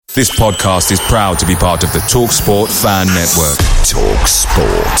This podcast is proud to be part of the TalkSport Fan Network.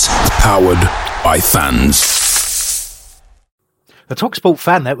 TalkSport. Powered by fans. The TalkSport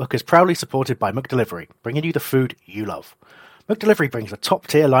Fan Network is proudly supported by McDelivery, bringing you the food you love. McDelivery brings a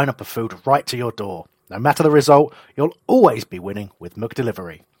top-tier lineup of food right to your door. No matter the result, you'll always be winning with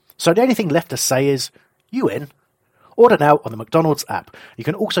McDelivery. So the only thing left to say is, you in? Order now on the McDonald's app. You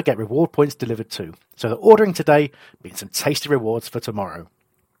can also get reward points delivered too. So the ordering today means some tasty rewards for tomorrow.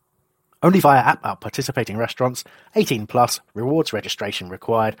 Only via app at participating restaurants. 18 plus. Rewards registration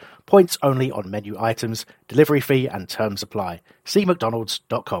required. Points only on menu items. Delivery fee and terms apply. See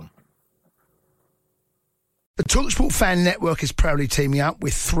mcdonalds.com. The TalkSport Fan Network is proudly teaming up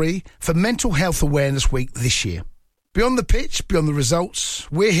with 3 for Mental Health Awareness Week this year. Beyond the pitch, beyond the results,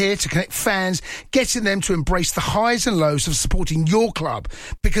 we're here to connect fans, getting them to embrace the highs and lows of supporting your club,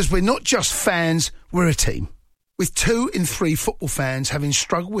 because we're not just fans, we're a team. With 2 in 3 football fans having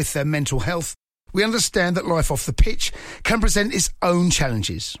struggled with their mental health, we understand that life off the pitch can present its own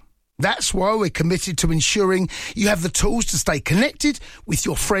challenges. That's why we're committed to ensuring you have the tools to stay connected with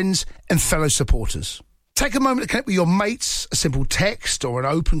your friends and fellow supporters. Take a moment to connect with your mates. A simple text or an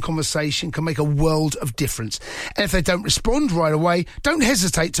open conversation can make a world of difference. And if they don't respond right away, don't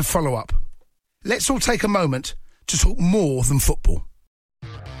hesitate to follow up. Let's all take a moment to talk more than football.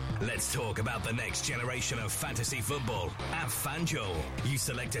 Let's talk about the next generation of fantasy football at FanDuel. You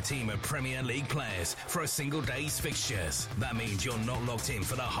select a team of Premier League players for a single day's fixtures. That means you're not locked in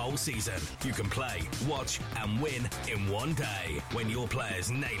for the whole season. You can play, watch and win in one day. When your players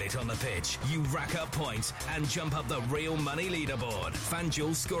nail it on the pitch, you rack up points and jump up the real money leaderboard.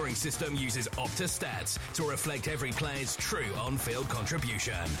 FanDuel's scoring system uses Opta stats to reflect every player's true on-field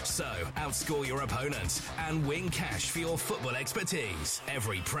contribution. So, outscore your opponents and win cash for your football expertise.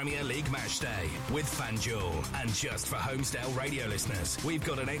 Every Premier League match day with FanDuel. And just for Homesdale radio listeners, we've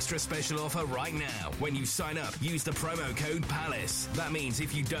got an extra special offer right now. When you sign up, use the promo code PALACE. That means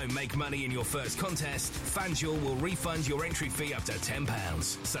if you don't make money in your first contest, FanDuel will refund your entry fee up to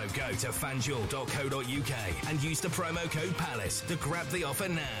 £10. So go to fanduel.co.uk and use the promo code PALACE to grab the offer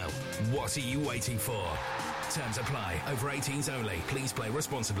now. What are you waiting for? Terms apply. Over 18s only. Please play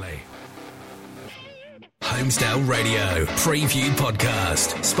responsibly. Homesdale Radio Preview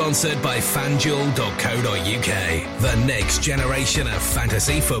Podcast, sponsored by FanDuel.co.uk. The next generation of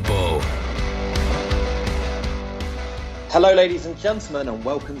fantasy football. Hello, ladies and gentlemen, and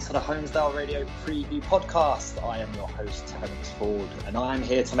welcome to the Homesdale Radio Preview Podcast. I am your host, Terence Ford, and I am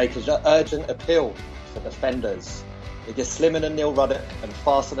here to make an urgent appeal for defenders. If you're slimmer than Neil Ruddock and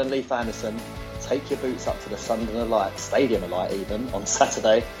faster than Leif Anderson, take your boots up to the Sunderland Alight, Stadium Alight even, on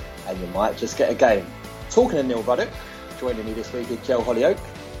Saturday, and you might just get a game. Talking to Neil Ruddock, joining me this week is Joe Hollyoak,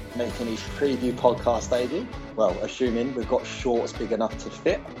 making his preview podcast debut. Well, assuming we've got shorts big enough to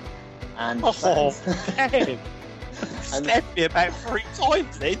fit. And damn. Slapped me about 3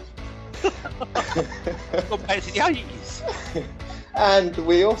 times then. Gone back to the 80s. And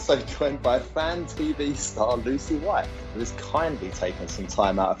we also joined by Fan TV star Lucy White, who has kindly taken some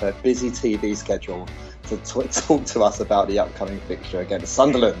time out of her busy TV schedule to talk to us about the upcoming fixture against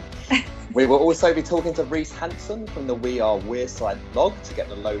Sunderland. We will also be talking to Reece Hanson from the We Are Wearside blog to get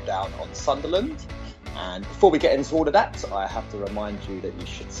the lowdown on Sunderland. And before we get into all of that, I have to remind you that you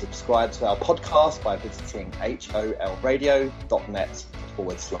should subscribe to our podcast by visiting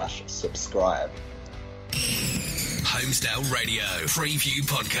holradio.net/subscribe. Homesdale Radio Preview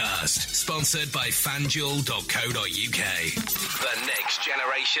Podcast, sponsored by FanDuel.co.uk. The next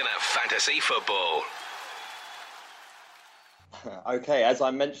generation of fantasy football. Okay, as I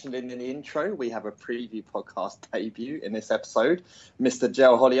mentioned in the intro, we have a preview podcast debut in this episode. Mr.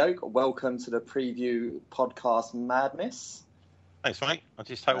 Joe Hollyoak, welcome to the preview podcast madness. Thanks, mate. I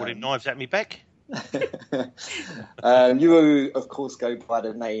just hope all the knives at me back. You, of course, go by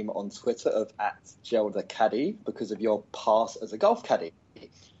the name on Twitter of @GeldaCaddy because of your past as a golf caddy.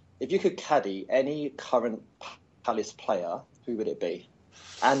 If you could caddy any current Palace player, who would it be?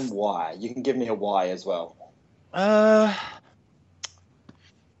 And why? You can give me a why as well.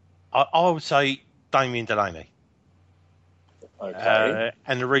 I would say Damien Delaney. Okay.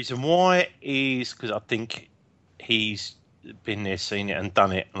 And the reason why is because I think he's been there, seen it and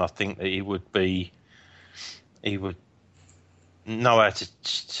done it, and I think that he would know how to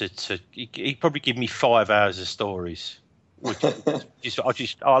he'd probably give me 5 hours of stories. Which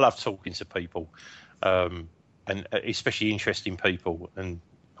I love talking to people, and especially interesting people, and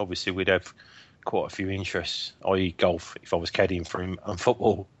obviously we'd have quite a few interests, i.e. golf, if I was caddying for him, and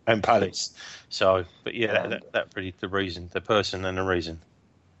football and Palace. So, but yeah, that really the reason, the person and the reason.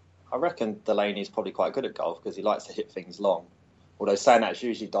 I reckon Delaney's probably quite good at golf because he likes to hit things long. Although saying that's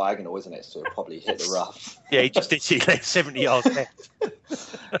usually diagonal, isn't it? So it'll probably hit the rough. Yeah, he just did 70 yards left.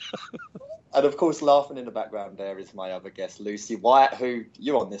 And of course, laughing in the background there is my other guest, Lucy White, who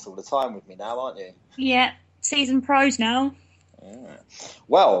you're on this all the time with me now, aren't you? Yeah, season pros now. Yeah.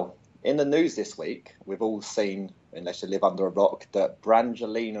 Well, in the news this week, we've all seen, unless you live under a rock, that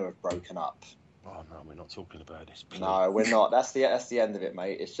Brangelina have broken up. Oh no, we're not talking about this. Please. No, we're not. That's the end of it,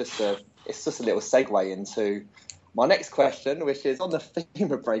 mate. It's just a little segue into my next question, which is on the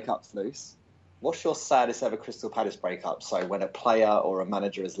theme of breakups, Luce. What's your saddest ever Crystal Palace breakup? So when a player or a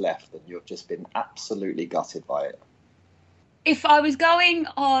manager has left and you've just been absolutely gutted by it. If I was going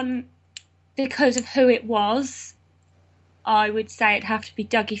on because of who it was, I would say it'd have to be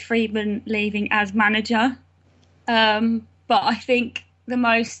Dougie Freedman leaving as manager. But I think the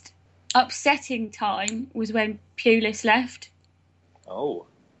most upsetting time was when Pulis left. Oh.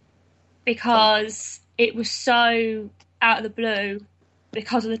 Because it was so out of the blue,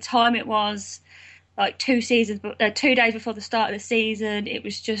 because of the time it was, like 2 days before the start of the season. It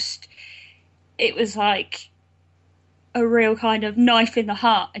was like a real kind of knife in the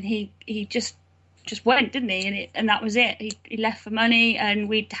heart, and he just went, didn't he? And that was it. He left for money, and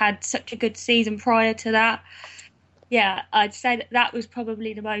we'd had such a good season prior to that. Yeah, I'd say that was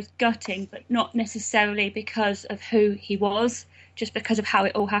probably the most gutting, but not necessarily because of who he was, just because of how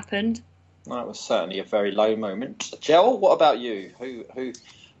it all happened. That was certainly a very low moment. Jel, what about you?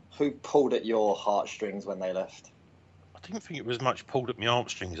 Who pulled at your heartstrings when they left? I didn't think it was much pulled at my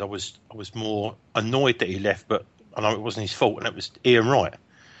heartstrings. I was more annoyed that he left, but I know it wasn't his fault, and it was Ian Wright.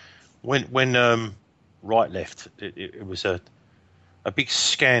 When Wright left, it was a big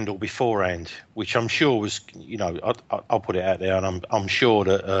scandal beforehand, which I'm sure was, I'll put it out there, and I'm sure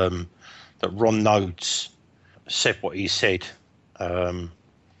that Ron Nodes said what he said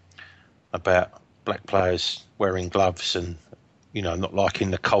about black players wearing gloves and not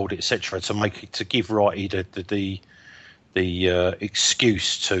liking the cold, etc. To give Wrighty the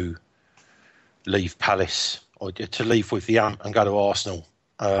excuse to leave Palace or to leave with the ump and go to Arsenal.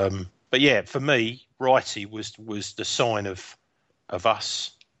 But yeah, for me, Wrighty was the sign of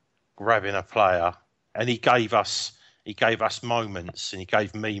us grabbing a player, and he gave us moments, and he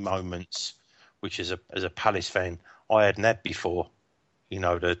gave me moments, which as a Palace fan I hadn't had before. The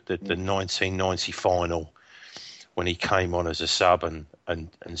 1990 final, when he came on as a sub and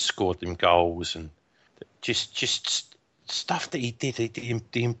scored them goals, and just stuff that he did,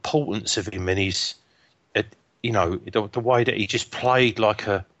 the importance of him, and his, the way that he just played like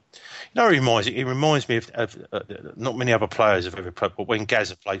a. It reminds me of not many other players have ever played, but when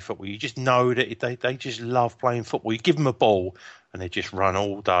Gazza played football, you just know that they just love playing football. You give them a ball and they just run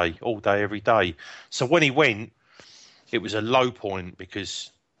all day, every day. So when he went, it was a low point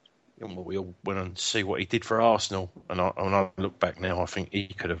because we all went on to see what he did for Arsenal. And I look back now, I think he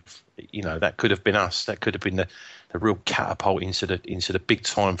could have, that could have been us. That could have been the real catapult into the big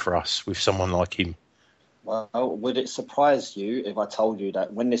time for us with someone like him. Well, would it surprise you if I told you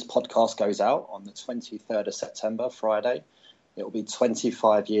that when this podcast goes out on the 23rd of September, Friday, it will be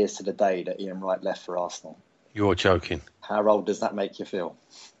 25 years to the day that Ian Wright left for Arsenal? You're joking. How old does that make you feel?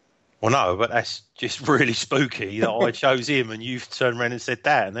 Well, no, but that's just really spooky that I chose him and you've turned around and said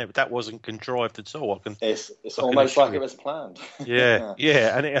that, and that wasn't contrived at all. It's almost like it was planned. Yeah,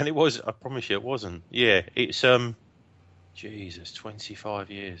 and it was. I promise you, it wasn't. Yeah, it's Jesus, 25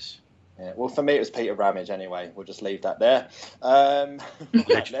 years. Yeah, well, for me, it was Peter Ramage anyway. We'll just leave that there.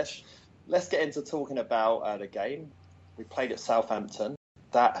 Let's get into talking about the game. We played at Southampton.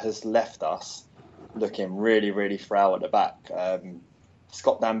 That has left us looking really, really frail at the back.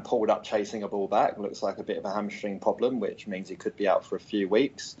 Scott Dann pulled up chasing a ball back. Looks like a bit of a hamstring problem, which means he could be out for a few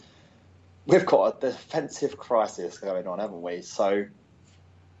weeks. We've got a defensive crisis going on, haven't we? So,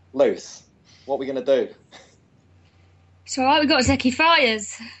 Luce, what are we going to do? It's all right, we've got Zeki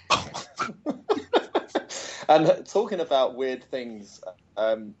Friars. And talking about weird things,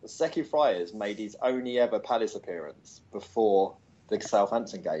 Zeki Friars made his only ever Palace appearance before the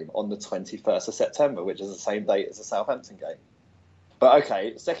Southampton game on the 21st of September, which is the same date as the Southampton game. But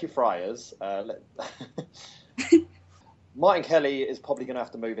okay, Zeki Friars. Martin Kelly is probably going to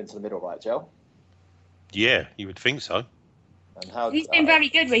have to move into the middle, right, Joe? Yeah, you would think so. And he's been very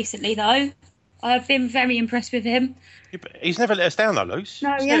good recently, though. I've been very impressed with him. Yeah, but he's never let us down, though, Luce.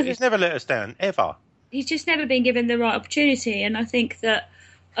 No, he's never let us down, ever. He's just never been given the right opportunity. And I think that,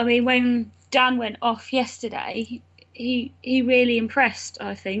 when Dan went off yesterday, he really impressed,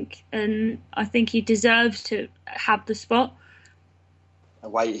 I think. And I think he deserves to have the spot.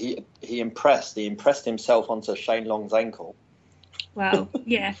 Wait, he impressed. He impressed himself onto Shane Long's ankle. Well,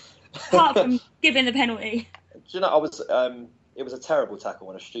 yeah. Apart from giving the penalty. Do you know, it it was a terrible tackle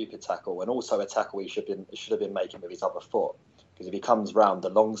and a stupid tackle, and also a tackle he should have been making with his other foot. Because if he comes round the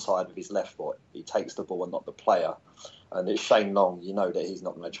long side with his left foot, he takes the ball and not the player. And it's Shane Long. You know that he's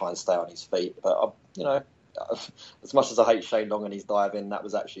not going to try and stay on his feet. But as much as I hate Shane Long and his diving, that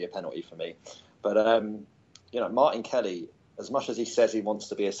was actually a penalty for me. But Martin Kelly, as much as he says he wants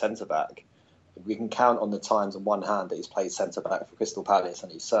to be a centre back, we can count on the times on one hand that he's played centre back for Crystal Palace,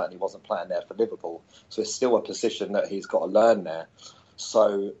 and he certainly wasn't playing there for Liverpool. So it's still a position that he's got to learn there.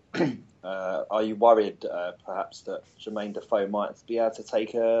 So are you worried perhaps that Jermaine Defoe might be able to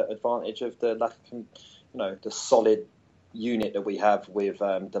take advantage of the lack of, the solid unit that we have with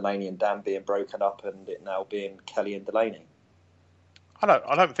Delaney and Dan being broken up and it now being Kelly and Delaney?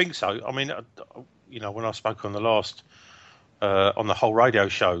 I don't think so. I mean, when I spoke on the last on the whole radio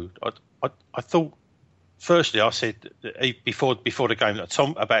show, I thought, firstly, I said before the game that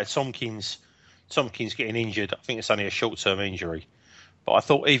about Tompkins getting injured. I think it's only a short-term injury, but I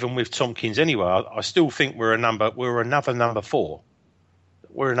thought even with Tompkins anyway, I still think we're another number 4.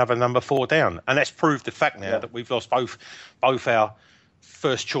 We're another number 4 down, and that's proved the fact now that we've lost both our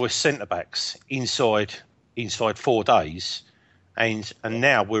first choice centre backs inside 4 days, and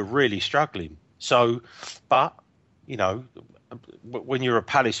now we're really struggling. So, but when you're a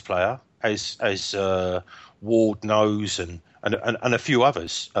Palace player, as Ward knows, and a few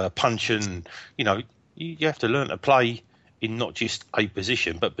others, Punchin, you have to learn to play in not just a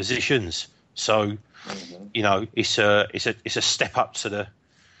position but positions. So, it's a step up to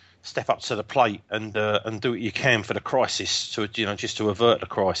the plate and do what you can for the crisis, just to avert the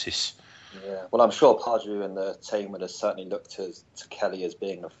crisis. Yeah, well, I'm sure Pardew and the team would have certainly looked to Kelly as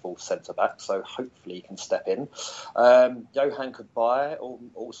being a full centre-back, so hopefully he can step in. Yohan Cabaye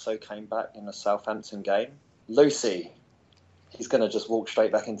also came back in the Southampton game. Lucy, he's going to just walk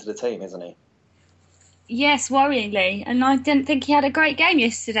straight back into the team, isn't he? Yes, worryingly. And I didn't think he had a great game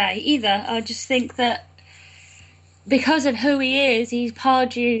yesterday either. I just think that because of who he is, he's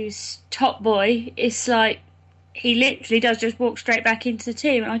Pardew's top boy. It's like he literally does just walk straight back into the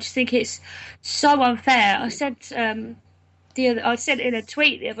team, and I just think it's so unfair. I said I said in a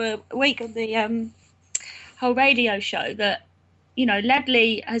tweet the other week on the whole radio show that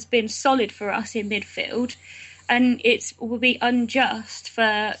Ledley has been solid for us in midfield, and it will be unjust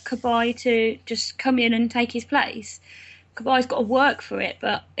for Cabaye to just come in and take his place. Cabaye's got to work for it,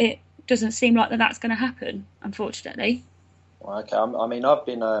 but it doesn't seem like that's going to happen, unfortunately. Okay, I mean, I've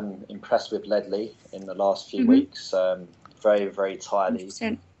been impressed with Ledley in the last few weeks. Very, very tidy,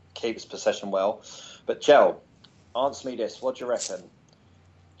 100%. Keeps possession well. But Gel, answer me this: what do you reckon?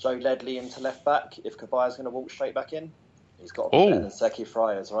 Joe Ledley into left back if Cabaye's going to walk straight back in? He's got to be better than Zeki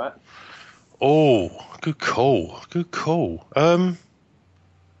Friars, right? Oh, good call. Good call. Oh,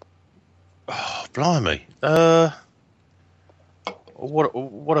 blimey.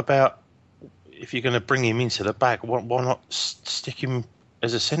 What about? If you're going to bring him into the back, why not stick him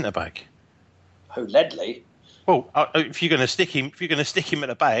as a centre back? Who, Ledley? Well, if you're going to stick him at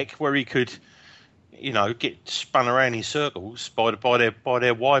the back where he could, get spun around in circles by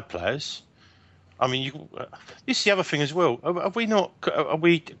their wide players. I mean, this is the other thing as well. Are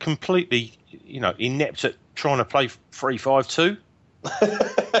we completely, inept at trying to play 3-5-2?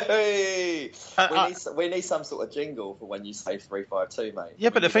 Hey, we need some sort of jingle for when you say 3-5-2, mate. Yeah,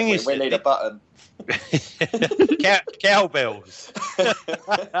 but the thing is, we need a button. Cowbells. I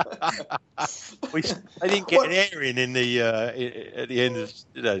didn't get an airing in the at the end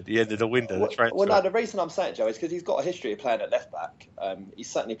of the window. Well, no, the reason I'm saying it, Joe, is because he's got a history of playing at left back. He's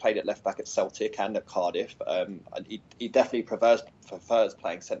certainly played at left back at Celtic and at Cardiff. He definitely prefers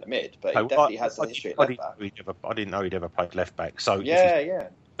playing centre mid, but he definitely has a history at left back. I didn't know he'd ever played left back. So yeah.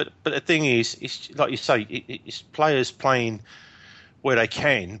 But the thing is, it's like you say, it's players playing where they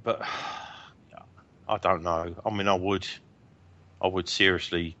can, but I don't know. I mean, I would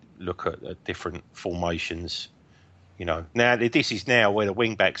seriously look at different formations. Now this is now where the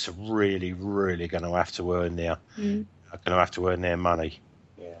wing backs are really, really going to have to earn their money.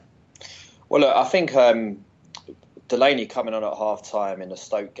 Yeah. Well, look, I think Delaney coming on at half time in the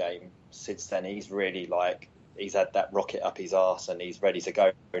Stoke game. Since then, he's really he's had that rocket up his arse and he's ready to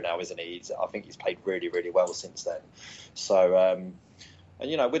go now, isn't he? I think he's played really, really well since then. So,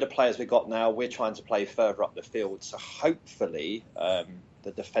 and with the players we've got now, we're trying to play further up the field. So hopefully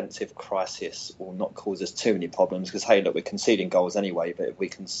the defensive crisis will not cause us too many problems because, hey, look, we're conceding goals anyway, but if we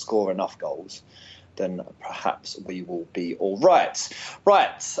can score enough goals, then perhaps we will be all right.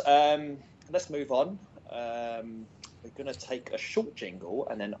 Right, let's move on. We're going to take a short jingle,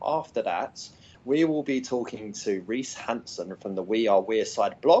 and then after that, we will be talking to Reece Hanson from the We Are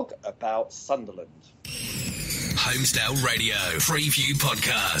Wearside blog about Sunderland. Homesdale Radio Preview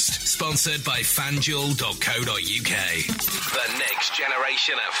Podcast, sponsored by FanDuel.co.uk. The next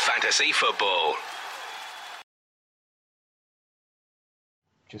generation of fantasy football.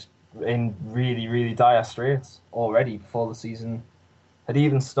 Just in really, really dire straits already before the season had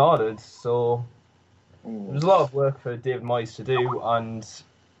even started. So there was a lot of work for David Moyes to do, and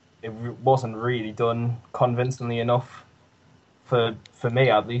it wasn't really done convincingly enough for me,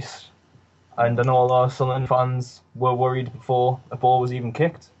 at least. And I know a lot of Sunderland fans were worried before a ball was even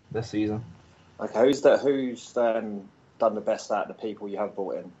kicked this season. Okay, who's done the best out of the people you have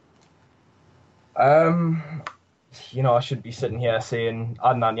brought in? I should be sitting here saying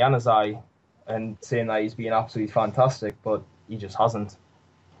Adnan Januzaj and saying that he's been absolutely fantastic, but he just hasn't.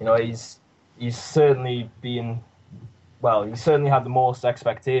 He's certainly he's certainly had the most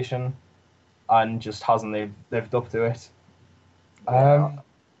expectation and just hasn't lived up to it.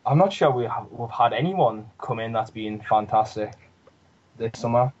 I'm not sure we've had anyone come in that's been fantastic this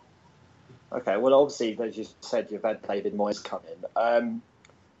summer. Okay, well, obviously, as you said, you've had David Moyes come in.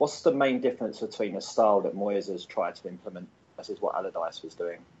 What's the main difference between the style that Moyes has tried to implement versus what Allardyce was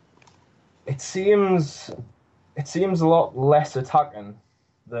doing? It seems a lot less attacking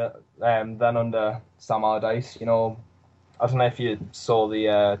than under Sam Allardyce. I don't know if you saw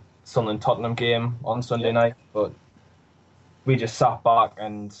the Sunderland-Tottenham game on Sunday night, but we just sat back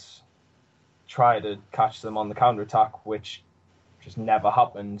and tried to catch them on the counter-attack, which just never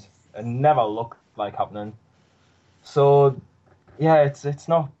happened and never looked like happening. So, yeah, it's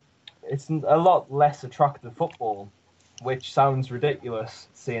a lot less attractive football, which sounds ridiculous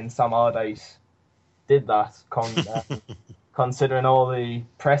saying Sam Allardyce did that, considering all the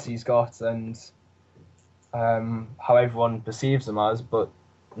press he's got and how everyone perceives him as. But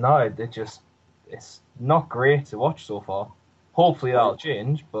no, it's not great to watch so far. Hopefully that'll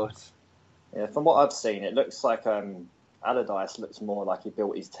change, but yeah, from what I've seen, it looks like Allardyce looks more like he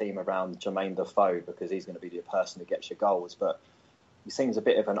built his team around Jermaine Defoe because he's going to be the person who gets your goals. But he seems a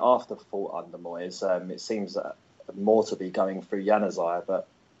bit of an afterthought under Moyes. It seems more to be going through Januzaj, but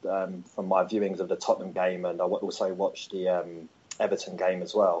from my viewings of the Tottenham game, and I also watched the Everton game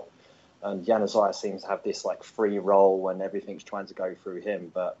as well, and Januzaj seems to have this like free role and everything's trying to go through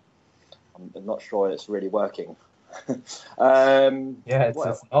him, but I'm not sure it's really working. It's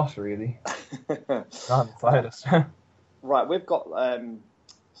not really. Not inside us. Right, we've got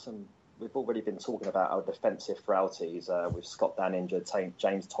we've already been talking about our defensive frailties with Scott Dan injured,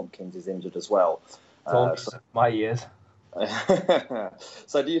 James Tompkins is injured as well. My years.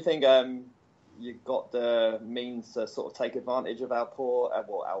 So do you think you've got the means to sort of take advantage of our poor,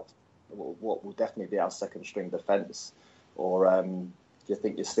 what will definitely be our second string defence, or do you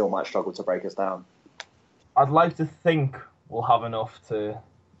think you still might struggle to break us down? I'd like to think we'll have enough to,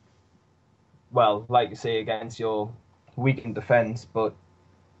 well, like you say, against your weakened defence, but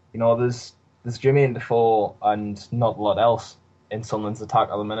there's Jermaine Defoe and not a lot else in Sunderland's attack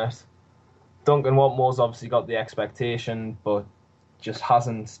at the minute. Duncan Watmore's obviously got the expectation, but just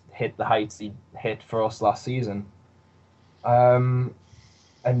hasn't hit the heights he hit for us last season. And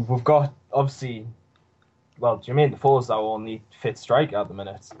we've got, obviously, Jermaine Defoe's our only fit striker at the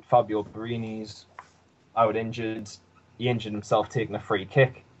minute. Fabio Barini's out injured. He injured himself taking a free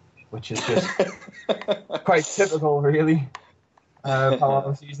kick, which is just quite typical, really, how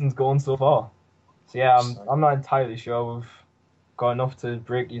our season's going so far. So yeah, I'm not entirely sure we've got enough to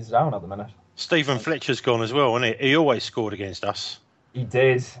break these down at the minute. Stephen Fletcher's gone as well, hasn't he? He always scored against us. He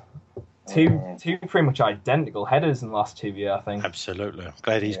did. Two pretty much identical headers in the last 2 years, I think. Absolutely. I'm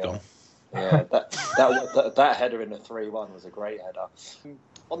glad he's gone. Yeah, that header in the 3-1 was a great header.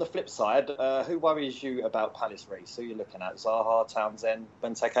 On the flip side, who worries you about Palace Reece? Who are you looking at? Zaha, Townsend,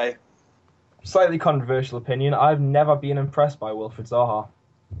 Benteke? Slightly controversial opinion. I've never been impressed by Wilfried Zaha.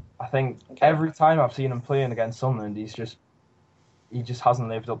 I think every time I've seen him playing against Sunderland, he just hasn't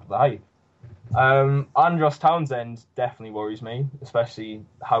lived up to the hype. Andros Townsend definitely worries me, especially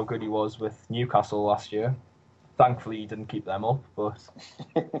how good he was with Newcastle last year. Thankfully, he didn't keep them up, but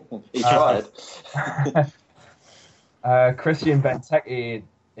he tried. Christian Benteke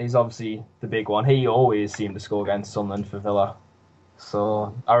is obviously the big one. He always seemed to score against Sunderland for Villa.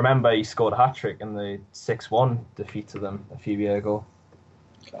 So I remember he scored a hat-trick in the 6-1 defeat to them a few years ago.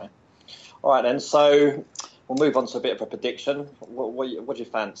 Okay. All right, then. So we'll move on to a bit of a prediction. What do you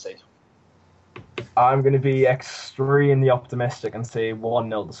fancy? I'm going to be extremely optimistic and say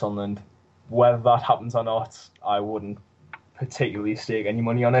 1-0 to Sunderland. Whether that happens or not, I wouldn't particularly stake any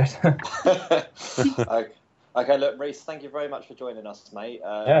money on it. Okay, look, Reece, thank you very much for joining us, mate.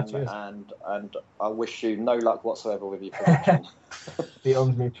 Cheers. And I wish you no luck whatsoever with your prediction.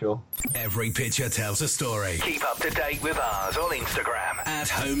 Beyond mutual. Every picture tells a story. Keep up to date with ours on Instagram at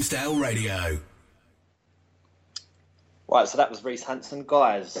Homesdale Radio. Right, so that was Reece Hanson.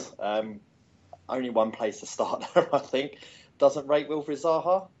 Guys, only one place to start there, I think. Doesn't rate Wilfried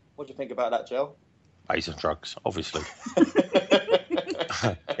Zaha. What do you think about that, Joe? He's on drugs, obviously.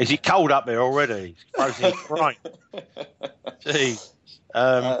 Is it cold up there already? Frozen right. Jeez.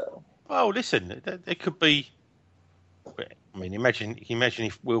 Well, listen, there could be. I mean, imagine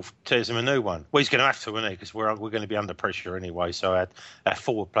if Wilf tears him a new one. Well, he's going to have to, isn't he? Because we're going to be under pressure anyway. So our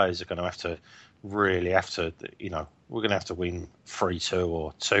forward players are going to have to really we're going to have to win 3-2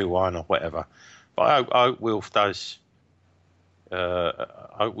 or 2-1 or whatever. But I hope Wilf does.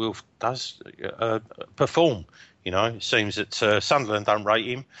 Perform. It seems that Sunderland don't rate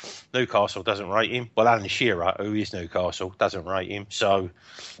him, Newcastle doesn't rate him. Well, Alan Shearer, who is Newcastle, doesn't rate him. So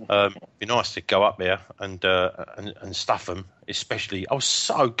it'd be nice to go up there and stuff them. Especially, I was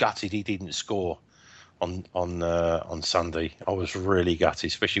so gutted he didn't score on Sunday. I was really gutted,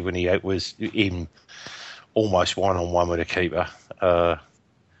 especially when he was in almost 1-on-1 with the keeper.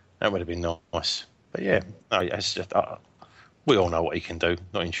 That would have been nice. But yeah, no, it's just, we all know what he can do.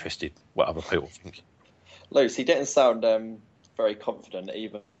 Not interested what other people think. Luce, he didn't sound very confident,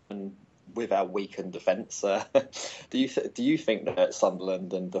 even with our weakened defence. Do you think that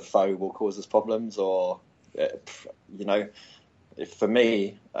Sunderland and Defoe will cause us problems, or for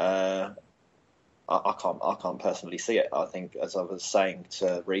me, I can't personally see it. I think, as I was saying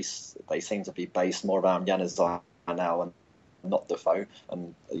to Reece, they seem to be based more around Januzaj now and not Defoe.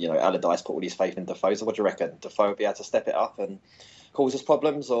 And Allardyce put all his faith in Defoe. So what do you reckon? Defoe will be able to step it up and cause us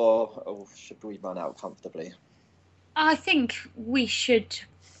problems, or should we run out comfortably? I think we should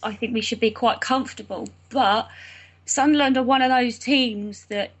be quite comfortable, but Sunderland are one of those teams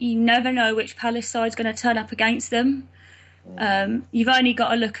that you never know which Palace side's going to turn up against them. You've only got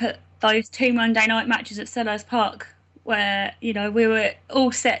to look at those 2 Monday night matches at Selhurst Park where we were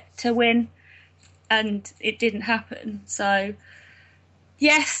all set to win and it didn't happen. So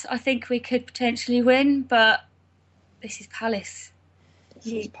yes, I think we could potentially win, but this is Palace.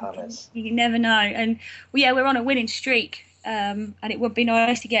 You never know. And we're on a winning streak, and it would be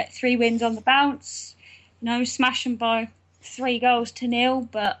nice to get 3 wins on the bounce, smash them by 3-0.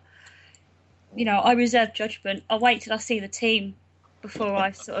 But I reserve judgment. I'll wait till I see the team before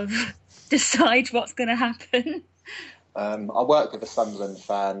I sort of decide what's going to happen. I work with a Sunderland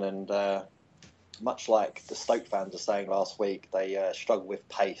fan, and much like the Stoke fans are saying last week, they struggle with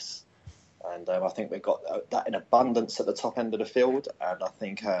pace. And I think we've got that in abundance at the top end of the field. And I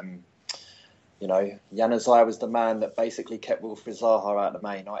think, Januzaj was the man that basically kept Wilfried Zaha out of the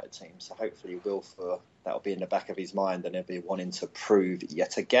Man United team. So hopefully that'll be in the back of his mind, and he'll be wanting to prove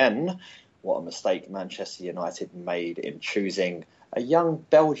yet again what a mistake Manchester United made in choosing a young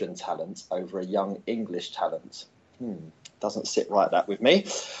Belgian talent over a young English talent. Doesn't sit right, that with me.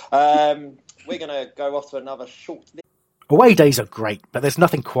 We're going to go off to another short... Away days are great, but there's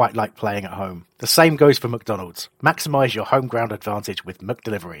nothing quite like playing at home. The same goes for McDonald's. Maximise your home ground advantage with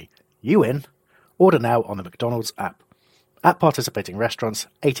McDelivery. You win. Order now on the McDonald's app. At participating restaurants,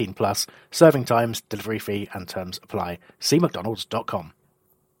 18 plus, serving times, delivery fee and terms apply. See mcdonalds.com.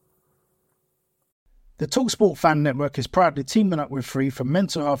 The TalkSport Fan Network is proudly teaming up with Free for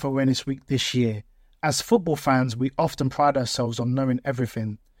Mental Health Awareness Week this year. As football fans, we often pride ourselves on knowing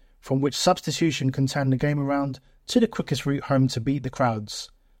everything, from which substitution can turn the game around to the quickest route home to beat the crowds.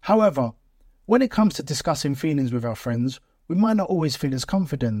 However, when it comes to discussing feelings with our friends, we might not always feel as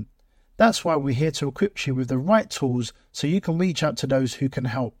confident. That's why we're here to equip you with the right tools so you can reach out to those who can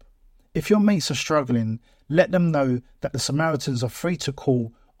help. If your mates are struggling, let them know that the Samaritans are free to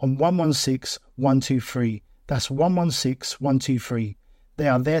call on 116 123. That's 116 123. They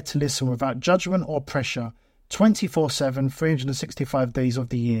are there to listen without judgment or pressure, 24/7, 365 days of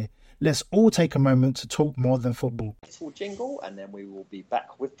the year. Let's all take a moment to talk more than football. Little jingle, and then we will be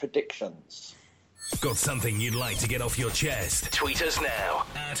back with predictions. Got something you'd like to get off your chest? Tweet us now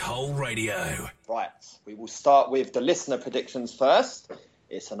at Whole Radio. Right, we will start with the listener predictions first.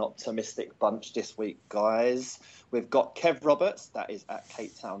 It's an optimistic bunch this week, guys. We've got Kev Roberts, that is at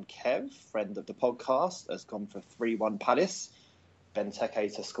Cape Town Kev, friend of the podcast, has gone for 3-1 Palace.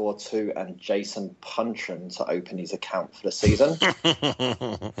 Benteke to score 2 and Jason Puntram to open his account for the season.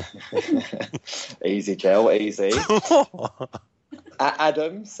 Easy, Jill, easy.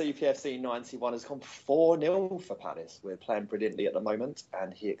 Adam, CPFC 91, has gone 4-0 for Palace. We're playing brilliantly at the moment,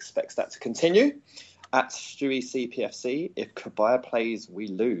 and he expects that to continue. At Stewie CPFC, if Kabaya plays, we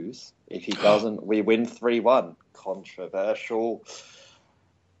lose. If he doesn't, we win 3-1. Controversial.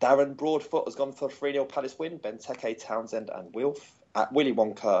 Darren Broadfoot has gone for a 3-0 Palace win. Benteke, Townsend and Wilf. At Willy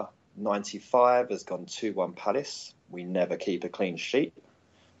Wonka 95 has gone 2-1 Palace. We never keep a clean sheet.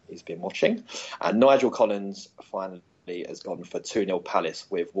 He's been watching. And Nigel Collins finally has gone for 2-0 Palace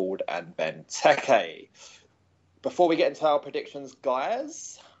with Ward and Benteke. Before we get into our predictions,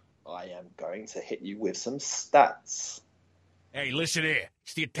 guys, I am going to hit you with some stats. Hey, listen here.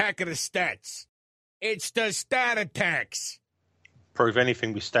 It's the attack of the stats. It's the stat attacks. Prove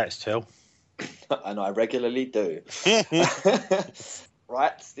anything with stats, Till. And I regularly do.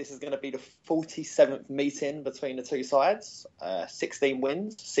 Right, this is going to be the 47th meeting between the two sides. 16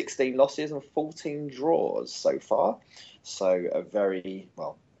 wins, 16 losses and 14 draws so far. So a very,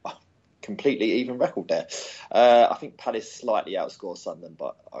 completely even record there. I think Palace slightly outscored Sunderland,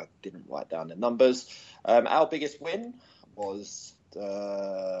 but I didn't write down the numbers. Our biggest win was, do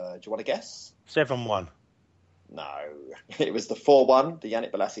you want to guess? 7-1. No, it was the 4-1, the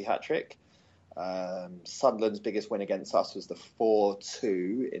Yannick Bolasie hat-trick. Sunderland's biggest win against us was the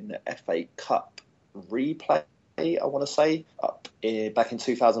 4-2 in the FA Cup replay, I want to say, back in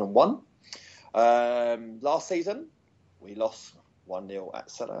 2001. Last season, we lost 1-0 at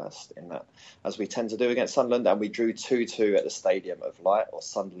Selhurst, in that, as we tend to do against Sunderland, and we drew 2-2 at the Stadium of Light, or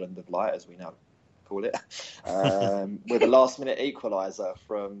Sunderland of Light, as we now call it, with a last-minute equaliser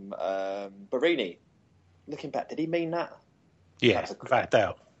from Barini. Looking back, did he mean that? Yeah, without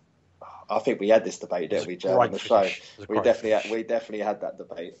doubt. I think we had this debate, didn't we, Joe, on the show? We definitely had that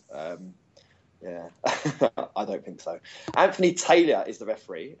debate. Yeah, I don't think so. Anthony Taylor is the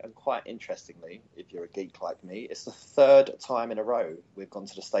referee, and quite interestingly, if you're a geek like me, it's the third time in a row we've gone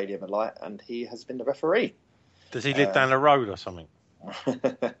to the Stadium of Light, and he has been the referee. Does he live down the road or something?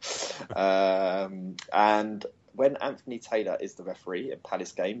 And when Anthony Taylor is the referee in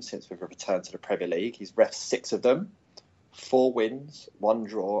Palace games since we've returned to the Premier League, he's reffed 6 of them. 4 wins, 1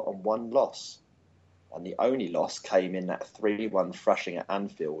 draw and 1 loss. And the only loss came in that 3-1 thrashing at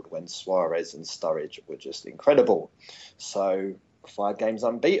Anfield when Suarez and Sturridge were just incredible. So 5 games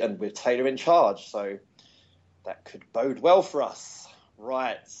unbeaten with Taylor in charge. So that could bode well for us.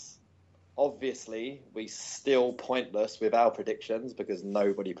 Right. Obviously, we still pointless with our predictions because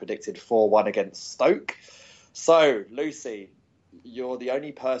nobody predicted 4-1 against Stoke. So, Lucy, you're the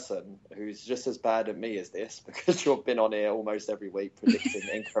only person who's just as bad at me as this because you've been on here almost every week predicting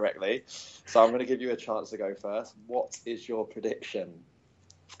incorrectly. So I'm going to give you a chance to go first. What is your prediction?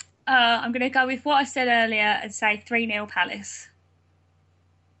 I'm going to go with what I said earlier and say 3-0 Palace.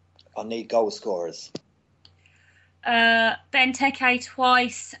 I need goal scorers. Benteke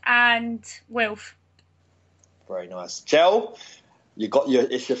twice and Wilf. Very nice. Gel,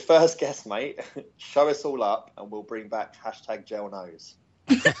 it's your first guess, mate. Show us all up and we'll bring back #GelKnows.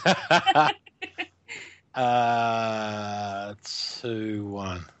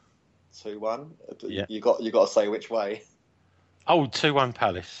 2-1. 2-1? Yeah. You got to say which way. Oh, 2-1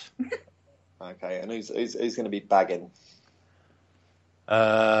 Palace. Okay, and who's going to be bagging?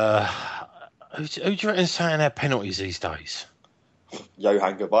 Who do you reckon's saying our penalties these days?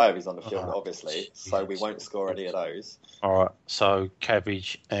 Johan Gabayev is on the field, obviously, so we won't score any of those. All right, so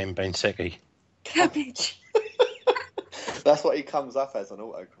Cabbage and Benteke. Cabbage. That's what he comes up as on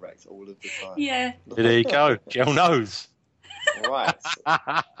autocorrect all of the time. Yeah. There you go. Gel knows. Right.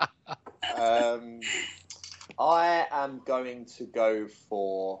 I am going to go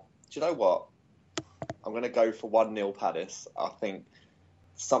for... Do you know what? I'm going to go for 1-0 Palace. I think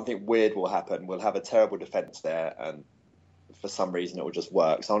something weird will happen. We'll have a terrible defence there, and for some reason it will just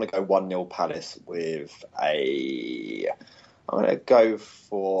work. So I'm going to go 1-0 Palace with I'm going to go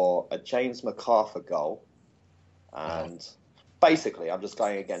for a James MacArthur goal. And basically I'm just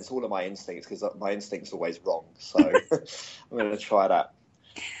going against all of my instincts because my instincts are always wrong. So I'm going to try that.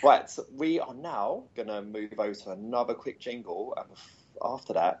 Right, so we are now going to move over to another quick jingle. And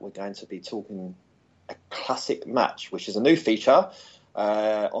after that, we're going to be talking a classic match, which is a new feature.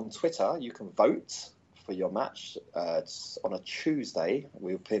 On Twitter, you can vote for your match. It's on a Tuesday.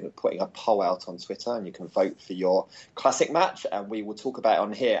 We'll be putting a poll out on Twitter, and you can vote for your classic match, and we will talk about it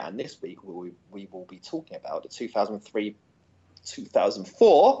on here. And this week, we will be talking about the 2003-2004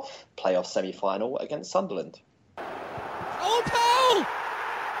 playoff semi-final against Sunderland. Oh, Powell!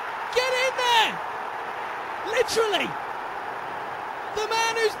 Get in there! Literally! The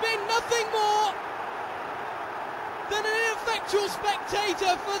man who's been nothing more than an ineffectual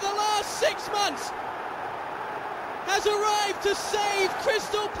spectator for the last 6 months has arrived to save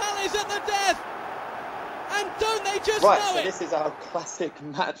Crystal Palace at the death. And don't they just right, know so it? This is our classic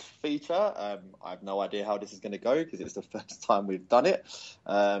match feature. I have no idea how this is going to go because it's the first time we've done it.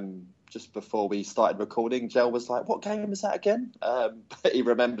 Just before we started recording, Gel was like, what game was that again? But he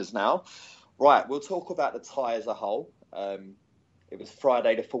remembers now. Right, we'll talk about the tie as a whole. It was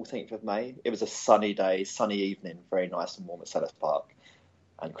Friday the 14th of May. It was a sunny day, sunny evening, very nice and warm at Selhurst Park.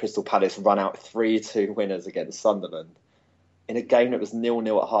 And Crystal Palace run out 3-2 winners against Sunderland in a game that was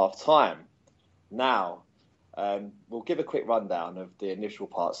 0-0 at half-time. Now, we'll give a quick rundown of the initial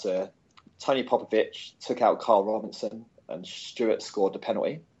parts there. Tony Popovic took out Carl Robinson and Stewart scored the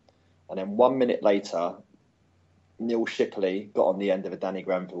penalty. And then 1 minute later, Neil Shipley got on the end of a Danny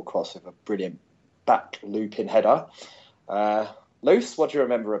Granville cross with a brilliant back looping header. Luce, what do you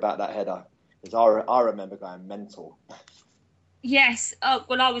remember about that header? Because I remember going mental. Yes,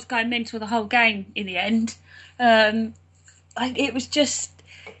 well, I was going mental the whole game in the end. It was just,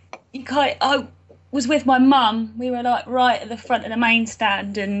 I was with my mum. We were like right at the front of the main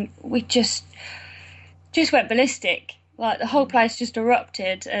stand, and we just went ballistic. Like the whole place just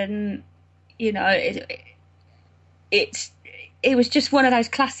erupted, and you know, it was just one of those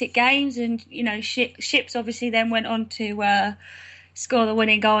classic games. And you know, Ships obviously then went on to score the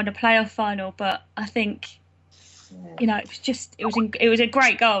winning goal in the playoff final. But I think, you know, it was a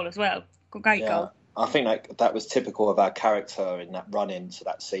great goal as well. Great goal. I think that was typical of our character in that run into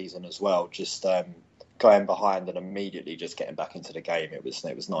that season as well. Just going behind and immediately just getting back into the game. It was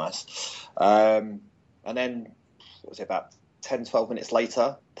nice. And then, what was it, about 10, 12 minutes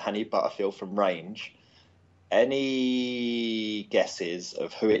later, Danny Butterfield from range. Any guesses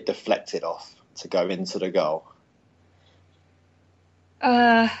of who it deflected off to go into the goal?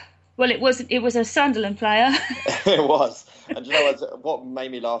 Well, it was a Sunderland player. It was. And you know what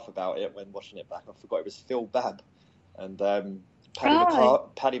made me laugh about it when watching it back? I forgot it was Phil Babb. And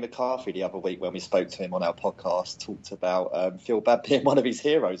Paddy McCarthy the other week when we spoke to him on our podcast talked about Phil Babb being one of his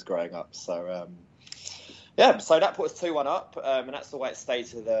heroes growing up. So, so that put us 2-1 up. And that's the way it stayed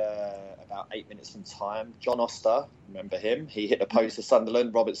to about 8 minutes from time. John Oster, remember him? He hit the post of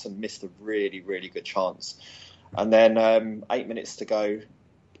Sunderland. Robertson missed a really, really good chance. And then 8 minutes to go.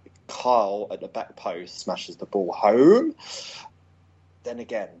 Carl at the back post smashes the ball home. Then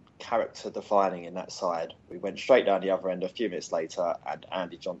again, character defining in that side. We went straight down the other end a few minutes later and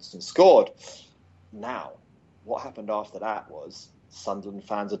Andy Johnson scored. Now, what happened after that was Sunderland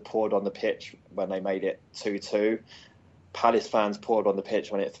fans had poured on the pitch when they made it 2-2. Palace fans poured on the pitch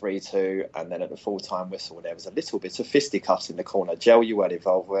when it 3-2. And then at the full-time whistle, there was a little bit of fisticuffs in the corner. Gel, you weren't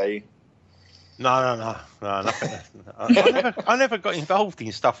involved, were you? No, nothing. I never got involved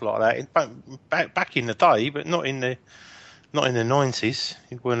in stuff like that back in the day, but not in the 90s.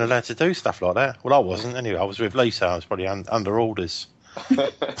 You weren't allowed to do stuff like that. Well, I wasn't anyway. I was with Lisa. I was probably under orders.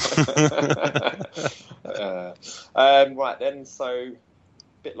 Right then, so a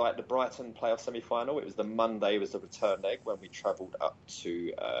bit like the Brighton playoff semi-final, it was the Monday was the return leg when we travelled up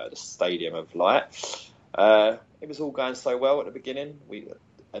to the Stadium of Light. It was all going so well at the beginning.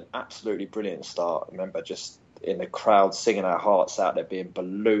 An absolutely brilliant start. I remember just in the crowd singing our hearts out, there being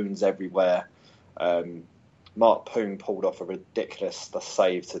balloons everywhere. Mark Poon pulled off a ridiculous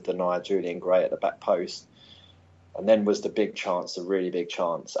save to deny Julian Gray at the back post. And then was the big chance, the really big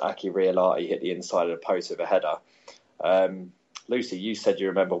chance. Aki Riolati hit the inside of the post with a header. Lucy, you said you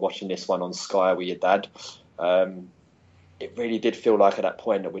remember watching this one on Sky with your dad. It really did feel like at that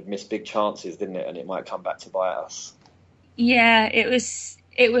point that we'd miss big chances, didn't it? And it might come back to bite us. Yeah, it was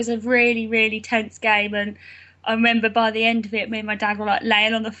a really, really tense game, and I remember by the end of it, me and my dad were like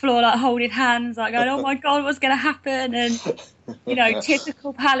laying on the floor, like holding hands, like going, "Oh my God, what's going to happen?" And you know,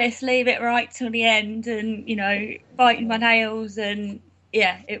 typical Palace, leave it right till the end, and you know, biting my nails, and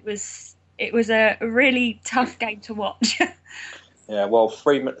yeah, it was a really tough game to watch. Yeah, well,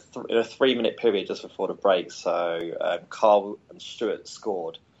 in a 3 minute period just before the break, so Carl and Stewart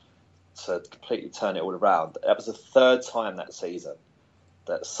scored to completely turn it all around. That was the third time that season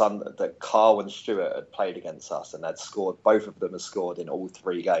that Carl and Stewart had played against us and had scored. Both of them had scored in all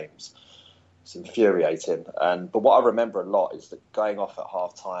 3 games. It's infuriating. But what I remember a lot is that going off at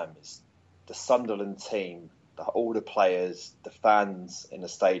half time is the Sunderland team, all the players, the fans in the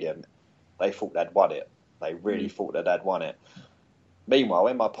stadium, they thought they'd won it. They really thought that they'd won it. Meanwhile,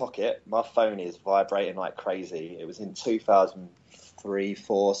 in my pocket, my phone is vibrating like crazy. It was in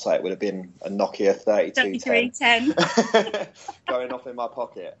 2003-04, so it would have been a Nokia 3210 going off in my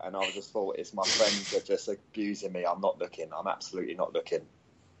pocket. And I just thought, it's my friends are just abusing me. I'm not looking. I'm absolutely not looking.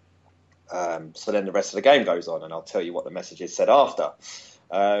 So then the rest of the game goes on, and I'll tell you what the messages said after.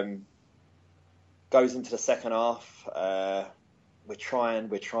 Goes into the second half. We're trying.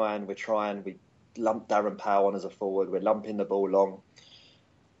 We lump Darren Powell on as a forward. We're lumping the ball long.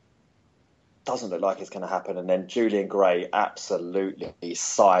 Doesn't look like it's going to happen. And then Julian Gray absolutely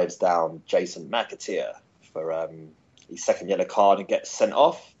sides down Jason McAteer for his second yellow card and gets sent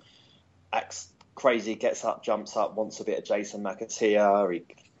off. Acts crazy, gets up, jumps up, wants a bit of Jason McAteer.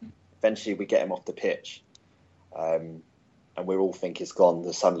 Eventually we get him off the pitch. And we all think it's gone.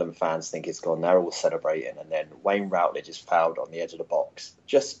 The Sunderland fans think it's gone. They're all celebrating. And then Wayne Routledge is fouled on the edge of the box.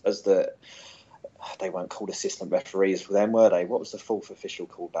 Just as they weren't called assistant referees for them, were they? What was the fourth official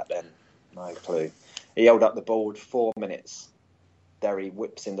called back then? No clue. He held up the board 4 minutes. Derry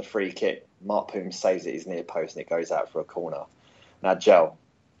whips in the free kick. Mark Poom saves it his near post and it goes out for a corner. Now, Joe,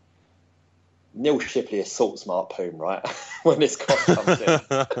 Neil Shipley assaults Mark Poom, right? When this cross comes in.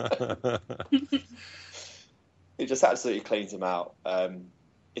 He just absolutely cleans him out.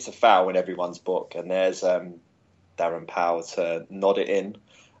 It's a foul in everyone's book, and there's Darren Powell to nod it in.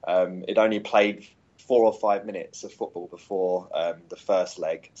 It only played 4 or 5 minutes of football before the first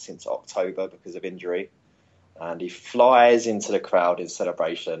leg since October because of injury. And he flies into the crowd in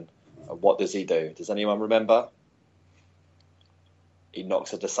celebration. And what does he do? Does anyone remember? He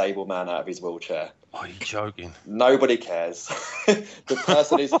knocks a disabled man out of his wheelchair. Are you joking? Nobody cares. The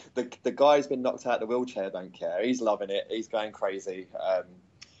person is the guy who's been knocked out of the wheelchair don't care. He's loving it. He's going crazy.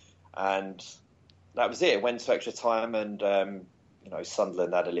 And that was it. It went to extra time, and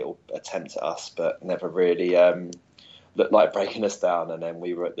Sunderland had a little attempt at us, but never really looked like breaking us down. And then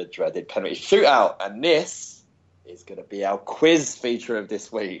we were at the dreaded penalty shootout, and this is going to be our quiz feature of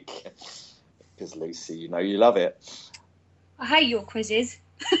this week. Because Lucy, you love it. I hate your quizzes.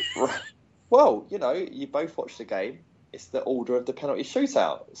 Well, you both watched the game. It's the order of the penalty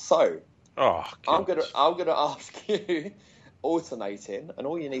shootout. So, I'm gonna ask you, alternating, and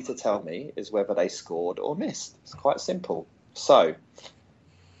all you need to tell me is whether they scored or missed. It's quite simple. So,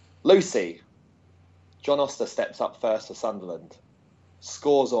 Lucy, John Oster steps up first for Sunderland.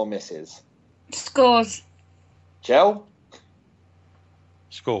 Scores or misses? Scores. Gel?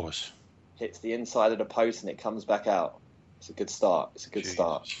 Scores. Hits the inside of the post and it comes back out. It's a good start.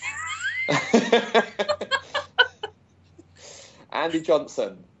 Start. Andy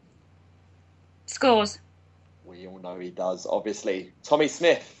Johnson. Scores. We all know he does, obviously. Tommy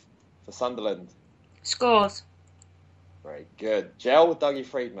Smith for Sunderland. Scores. Very good. Gel, Dougie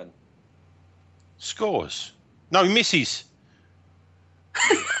Freedman. Scores. No, misses.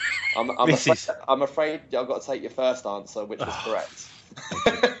 I'm afraid I've got to take your first answer, which was correct.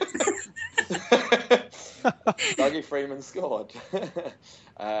 Dougie Freeman scored.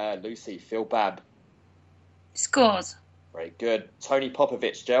 Lucy, Phil Babb. Scores. Very good. Tony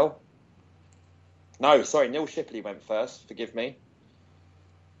Popovich, Gel. No, sorry, Neil Shipley went first. Forgive me.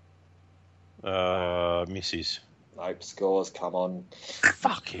 Misses. Nope, scores. Come on.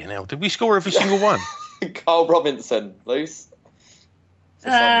 Fucking hell. Did we score every single one? Carl Robinson, Luce.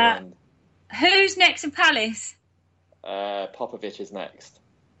 Who's next in Palace? Popovich is next.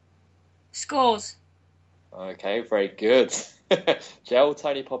 Scores. Okay, very good. Gel,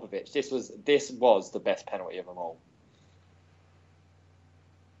 Tony Popovich. This was the best penalty of them all.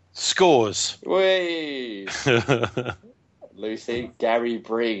 Scores. Whee! Lucy, Gary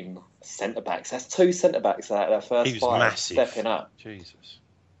Breen, centre-backs. That's 2 centre-backs out of their first he was 5 massive. Stepping up. Jesus.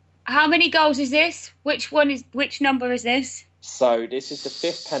 How many goals is this? Which number is this? So this is the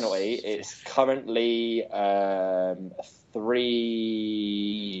 5th penalty. It's currently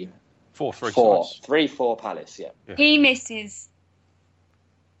 3-4 Palace, yeah. He misses.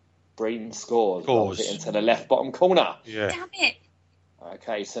 Breen scores. It into the left bottom corner. Yeah. Damn it.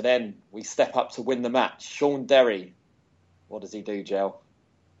 Okay, so then we step up to win the match. Sean Derry. What does he do, Gel?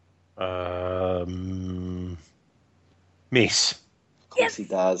 Miss. Of course he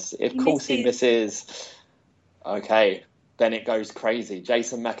does. Of course he misses. Okay, then it goes crazy.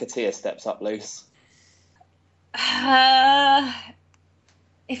 Jason McAteer steps up loose. If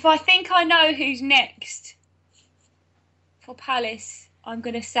I think I know who's next for Palace, I'm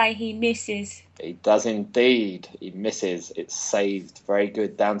going to say he misses. He does indeed. He misses. It's saved. Very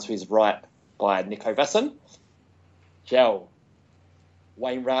good. Down to his right by Nico Vesson. Gel.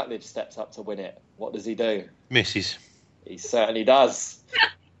 Wayne Routledge steps up to win it. What does he do? Misses. He certainly does.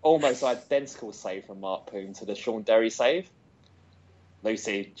 Almost identical save from Mark Poom to the Sean Derry save.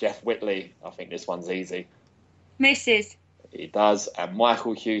 Lucy, Jeff Whitley. I think this one's easy. Misses. He does. And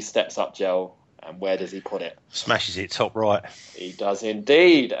Michael Hughes steps up, Gel. And where does he put it? Smashes it top right. He does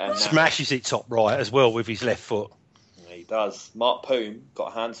indeed. And smashes it top right as well with his left foot. He does. Mark Poom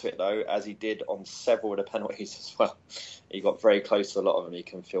got a hand to it, though, as he did on several of the penalties as well. He got very close to a lot of them. He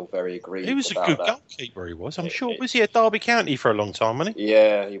can feel very aggrieved. He was a about good that. goalkeeper, he was. I'm sure. Was he at Derby County for a long time, wasn't he?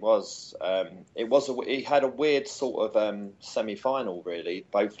 Yeah, he was. He had a weird sort of semi-final, really,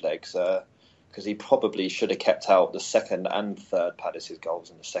 both legs, because he probably should have kept out the second and third Palace's goals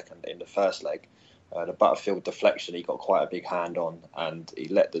in the first leg. The Butterfield deflection, he got quite a big hand on, and he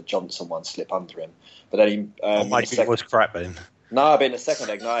let the Johnson one slip under him. But then he... maybe it was crap then. No, but in the second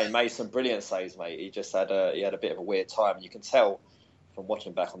leg, he made some brilliant saves, mate. He just had a bit of a weird time. You can tell from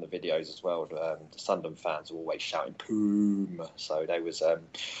watching back on the videos as well, the Sunderland fans were always shouting "Poom," so they was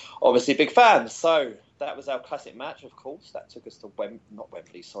obviously big fans. So that was our classic match, of course. That took us to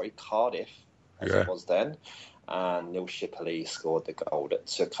Cardiff, as it was then. And Neil Shipley scored the goal that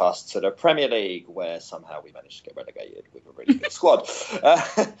took us to the Premier League, where somehow we managed to get relegated with a really good squad.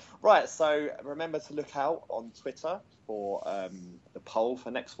 Right, so remember to look out on Twitter for the poll for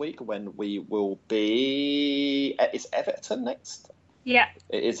next week, when we will be... Is Everton next? Yeah.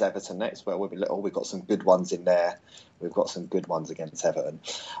 It is Everton next. Well, we've got some good ones in there. We've got some good ones against Everton.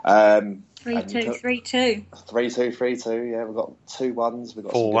 3-2, 3-2. 3-2, 3-2, yeah. We've got 2-1s. We've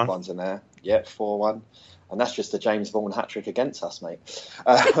got some good ones in there. Yeah, 4-1. And that's just a James Vaughan hat-trick against us, mate.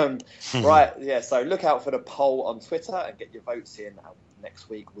 Right, yeah, so look out for the poll on Twitter and get your votes in. Next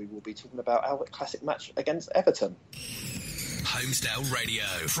week, we will be talking about our classic match against Everton. Homesdale Radio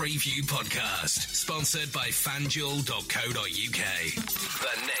Preview Podcast, sponsored by FanDuel.co.uk.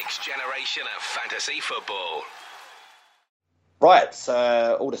 The next generation of fantasy football. Right,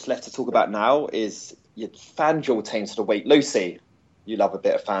 all that's left to talk about now is your FanDuel teams for the week. Lucy, you love a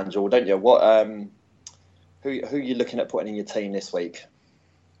bit of FanDuel, don't you? What... Who are you looking at putting in your team this week?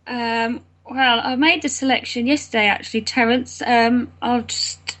 Well, I made the selection yesterday, actually, Terence. I'll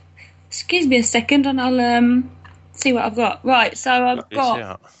just... Excuse me a second and I'll see what I've got. Right, so I've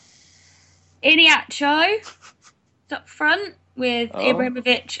got Iheanacho up front with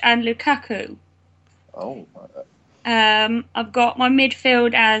Ibrahimovic and Lukaku. Oh. I've got my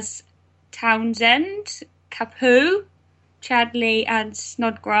midfield as Townsend, Capoue, Chadley and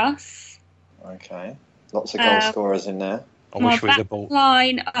Snodgrass. Okay. Lots of goal scorers in there. My back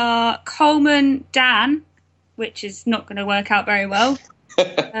line are Coleman, Dan, which is not going to work out very well.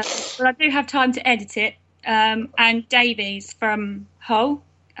 But I do have time to edit it. And Davies from Hull.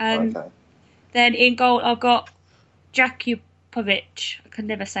 And then in goal, I've got Jakupovic. I can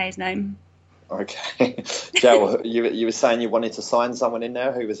never say his name. Okay. Joe, you were saying you wanted to sign someone in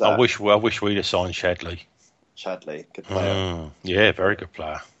there. Who was that? I wish we'd have signed Chadley. Chadley, good player. Yeah, very good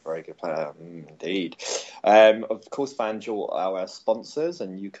player. Very good player, indeed. Of course, FanDuel are our sponsors,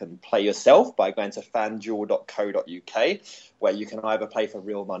 and you can play yourself by going to fanduel.co.uk, where you can either play for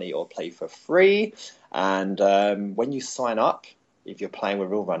real money or play for free. And when you sign up, if you're playing with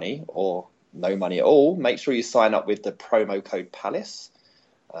real money or no money at all, make sure you sign up with the promo code PALACE,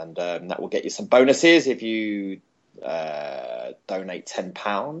 and that will get you some bonuses if you donate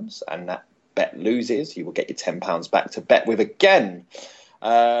 £10, and that bet loses, you will get your £10 back to bet with again.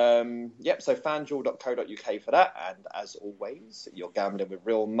 So fanduel.co.uk for that, and as always, you're gambling with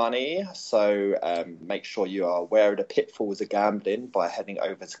real money, so make sure you are aware of the pitfalls of gambling by heading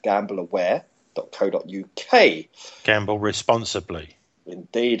over to gambleaware.co.uk. Gamble responsibly.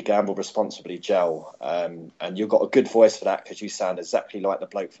 Indeed, gamble responsibly, Joel. And you've got a good voice for that, because you sound exactly like the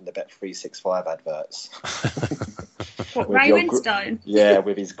bloke from the Bet365 adverts. What, Ray Winstone? Yeah,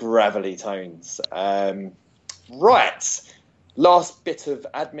 with his gravelly tones. Right. Last bit of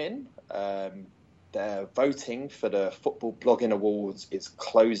admin. The voting for the Football Blogging Awards is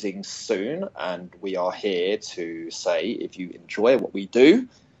closing soon, and we are here to say, if you enjoy what we do,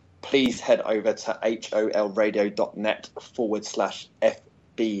 please head over to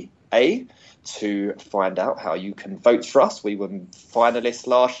holradio.net/FBA to find out how you can vote for us. We were finalists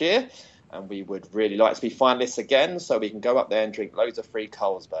last year, and we would really like to be finalists again, so we can go up there and drink loads of free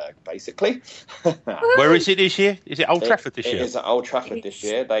Carlsberg, basically. Where is it this year? Is it Old Trafford this year? It is at Old Trafford this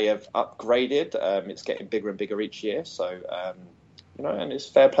year. They have upgraded. It's getting bigger and bigger each year. So, and it's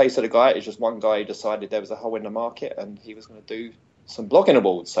fair play to the guy. It's just one guy who decided there was a hole in the market and he was going to do some blogging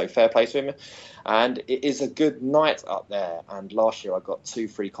awards. So fair play to him. And it is a good night up there. And last year I got 2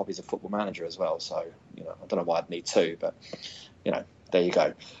 free copies of Football Manager as well. So, I don't know why I'd need 2, but, there you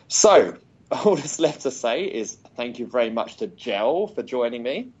go. So, all that's left to say is thank you very much to Gel for joining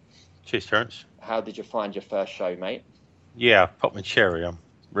me. Cheers, Terence. How did you find your first show, mate? Yeah, pop my cherry. I'm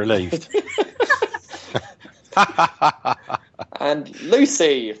relieved. And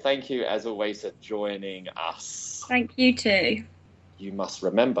Lucy, thank you as always for joining us. Thank you too. You must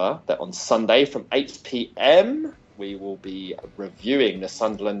remember that on Sunday from 8 p.m, we will be reviewing the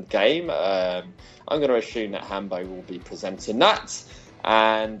Sunderland game. I'm going to assume that Hambo will be presenting that.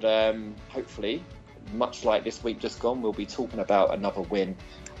 And hopefully, much like this week just gone, we'll be talking about another win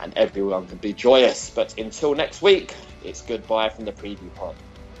and everyone can be joyous. But until next week, it's goodbye from the Preview Pod.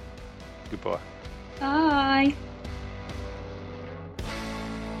 Goodbye. Bye.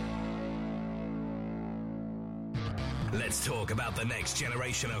 Let's talk about the next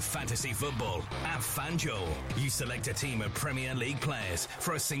generation of fantasy football at FanDuel. You select a team of Premier League players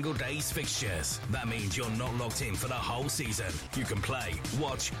for a single day's fixtures. That means you're not locked in for the whole season. You can play,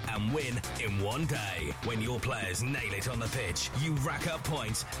 watch and win in one day. When your players nail it on the pitch, you rack up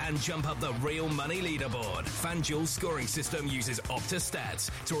points and jump up the real money leaderboard. FanDuel's scoring system uses Opta stats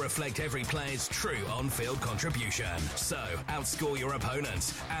to reflect every player's true on-field contribution. So, outscore your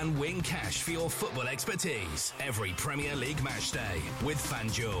opponents and win cash for your football expertise. Every Premier League match day with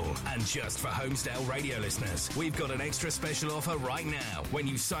FanDuel. And just for Homesdale radio listeners, we've got an extra special offer right now. When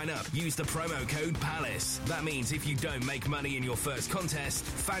you sign up, use the promo code PALACE. That means if you don't make money in your first contest,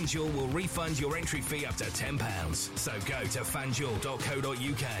 FanDuel will refund your entry fee up to £10. So go to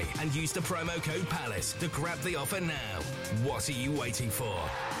fanduel.co.uk and use the promo code PALACE to grab the offer now. What are you waiting for?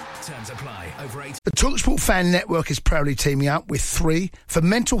 Terms apply. Over 8. The TalkSport Fan Network is proudly teaming up with 3 for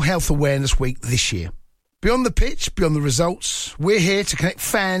Mental Health Awareness Week this year. Beyond the pitch, beyond the results, we're here to connect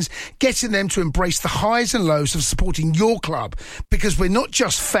fans, getting them to embrace the highs and lows of supporting your club, because we're not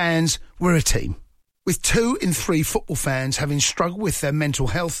just fans, we're a team. With 2 in 3 football fans having struggled with their mental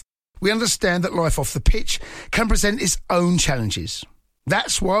health, we understand that life off the pitch can present its own challenges.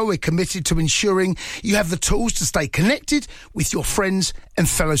 That's why we're committed to ensuring you have the tools to stay connected with your friends and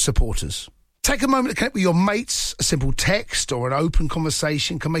fellow supporters. Take a moment to connect with your mates. A simple text or an open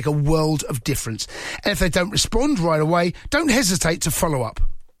conversation can make a world of difference. And if they don't respond right away, don't hesitate to follow up.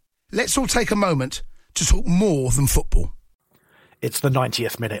 Let's all take a moment to talk more than football. It's the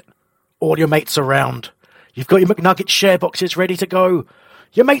 90th minute. All your mates are round. You've got your McNugget share boxes ready to go.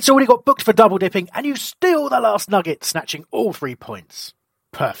 Your mate's already got booked for double dipping and you steal the last nugget, snatching all 3 points.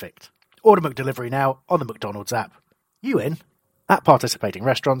 Perfect. Order McDelivery now on the McDonald's app. You in? At participating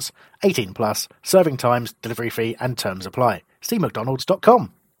restaurants, 18 plus, serving times, delivery fee and terms apply. See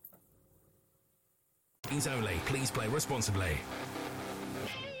mcdonalds.com. Only. Please play responsibly.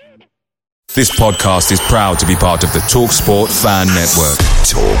 This podcast is proud to be part of the TalkSport Fan Network.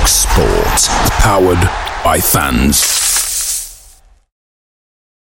 TalkSport. Powered by fans.